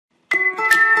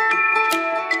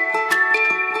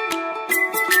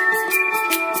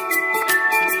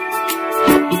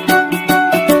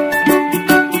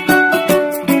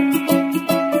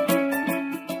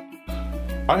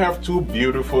have two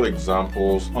beautiful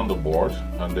examples on the board,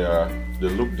 and they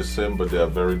look the same, but they are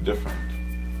very different.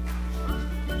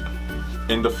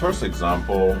 In the first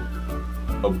example,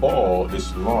 a ball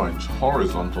is launched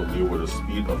horizontally with a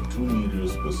speed of 2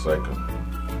 meters per second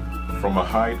from a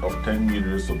height of 10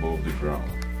 meters above the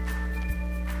ground.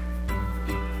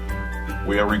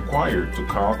 We are required to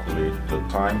calculate the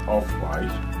time of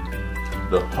flight,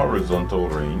 the horizontal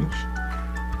range,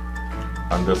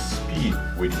 and the speed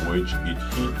with which it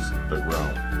hits the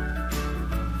ground.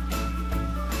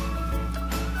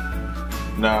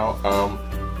 Now,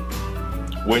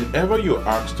 whenever you're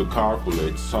asked to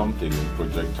calculate something in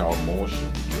projectile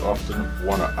motion, you often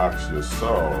want to ask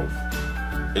yourself,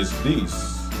 is this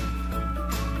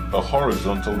a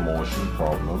horizontal motion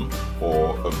problem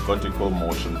or a vertical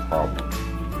motion problem?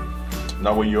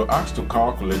 Now, when you're asked to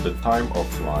calculate the time of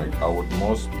flight, I would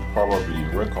most probably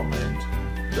recommend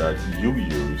that you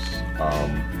use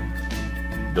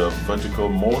the vertical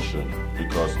motion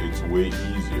because it's way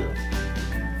easier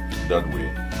that way.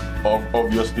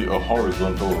 Obviously, a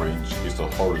horizontal range is a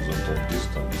horizontal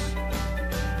distance.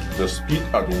 The speed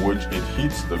at which it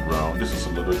hits the ground, this is a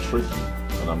little tricky,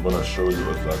 and I'm going to show you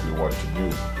exactly what to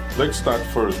do. Let's start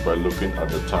first by looking at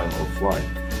the time of flight.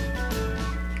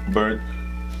 But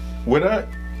whether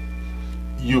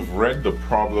you've read the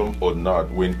problem or not,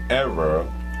 whenever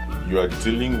you are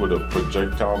dealing with a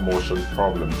projectile motion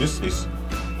problem, this is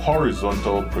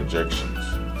horizontal projections.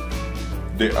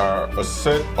 There are a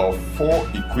set of 4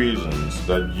 equations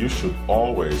that you should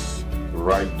always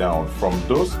write down. From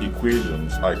those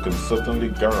equations, I can certainly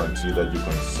guarantee that you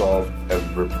can solve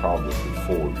every problem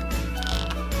before you.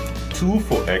 2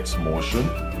 for X motion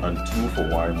and 2 for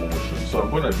Y motion. So I'm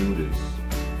going to do this.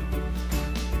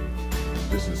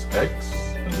 This is X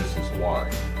and this is Y.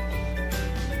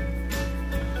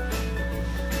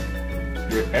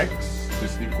 Here X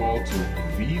is equal to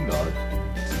V naught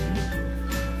T.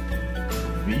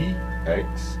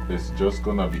 Vx is just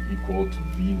gonna be equal to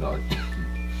V naught.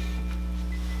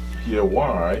 Here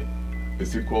Y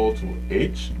is equal to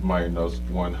H minus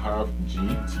 1/2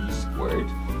 GT squared,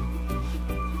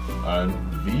 and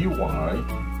Vy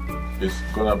is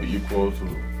gonna be equal to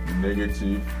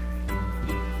negative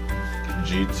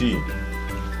GT.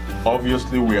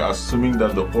 Obviously, we are assuming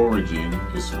that the origin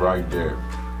is right there.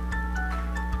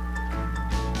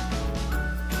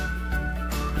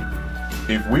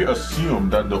 If we assume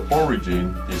that the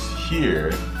origin is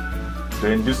here,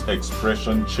 then this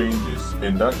expression changes.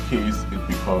 In that case, it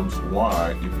becomes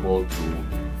y equal to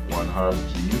 1/2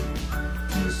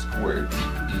 GT squared.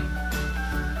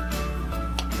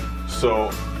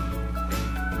 So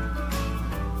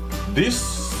this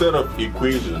set of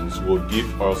equations will give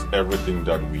us everything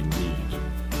that we need.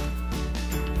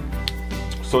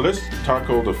 So let's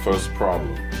tackle the first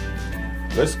problem.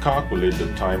 Let's calculate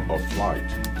the time of flight.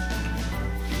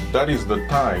 That is the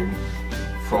time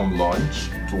from launch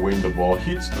to when the ball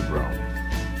hits the ground.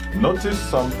 Notice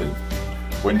something.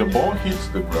 When the ball hits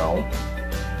the ground,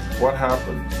 what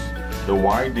happens? The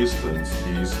y distance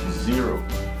is 0.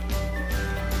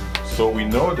 So we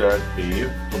know that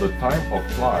if for the time of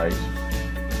flight,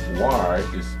 y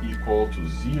is equal to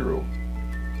 0,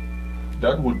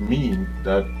 that would mean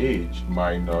that h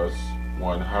minus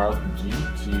 1/2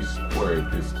 GT squared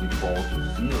is equal to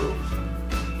 0.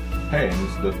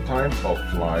 Hence, the time of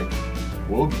flight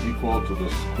will be equal to the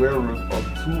square root of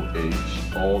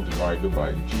 2h all divided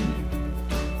by g,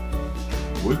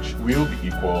 which will be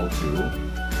equal to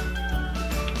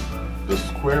the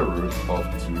square root of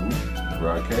 2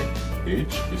 bracket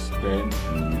h is 10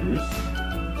 meters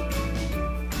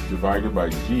divided by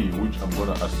g, which I'm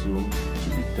going to assume to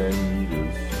be 10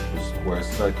 meters per square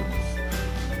seconds.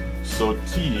 So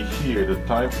t here, the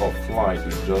time of flight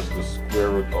is just the square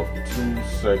root of 2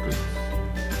 seconds.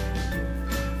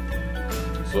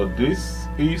 So this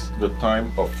is the time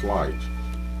of flight.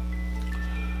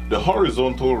 The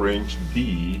horizontal range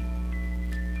b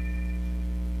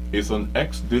is an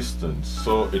x distance,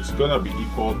 so it's gonna be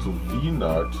equal to v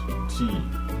naught t,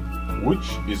 which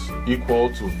is equal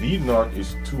to v naught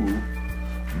is 2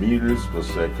 meters per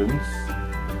second.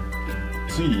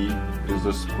 T is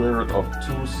the square root of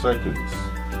 2 seconds.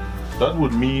 That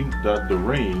would mean that the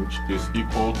range is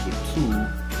equal to 2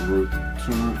 root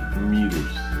 2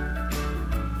 meters.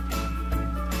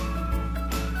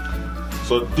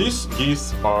 So this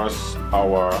gives us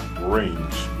our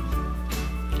range.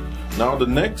 Now the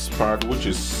next part, which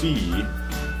is C,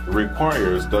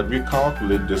 requires that we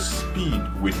calculate the speed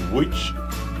with which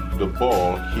the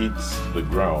ball hits the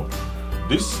ground.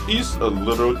 This is a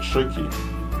little tricky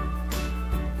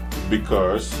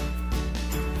because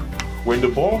when the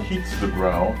ball hits the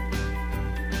ground,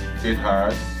 it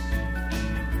has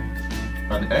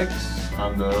an x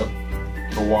and a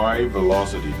y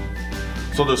velocity.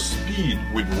 So the speed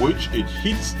with which it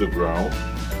hits the ground,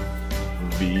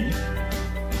 v,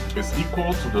 is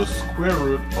equal to the square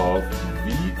root of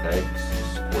vx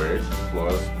squared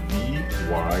plus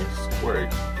vy squared.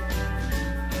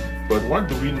 But what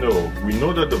do we know? We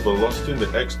know that the velocity in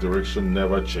the x direction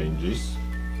never changes.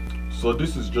 So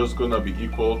this is just going to be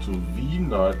equal to v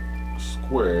naught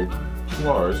squared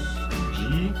plus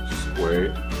g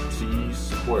squared t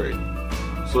squared.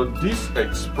 So this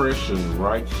expression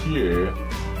right here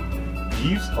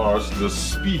gives us the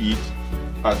speed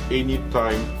at any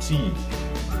time t.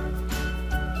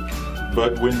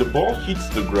 But when the ball hits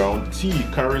the ground, t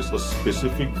carries a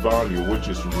specific value, which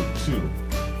is root 2.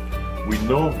 We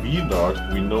know v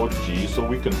naught, we know g, so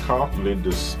we can calculate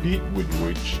the speed with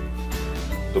which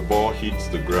the ball hits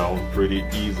the ground pretty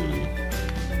easily.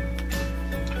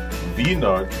 V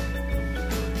naught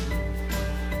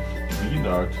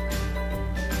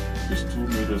is 2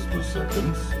 meters per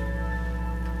second.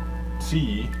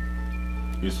 T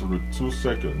is root 2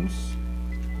 seconds,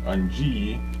 and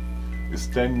g is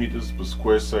 10 meters per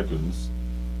square seconds.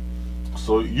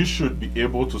 So you should be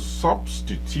able to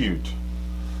substitute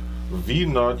v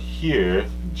naught here,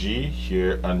 g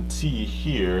here, and t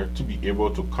here to be able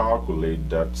to calculate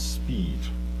that speed.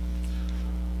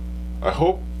 I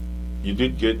hope you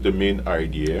did get the main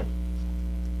idea.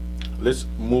 Let's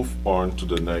move on to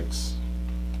the next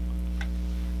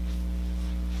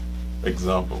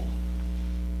example.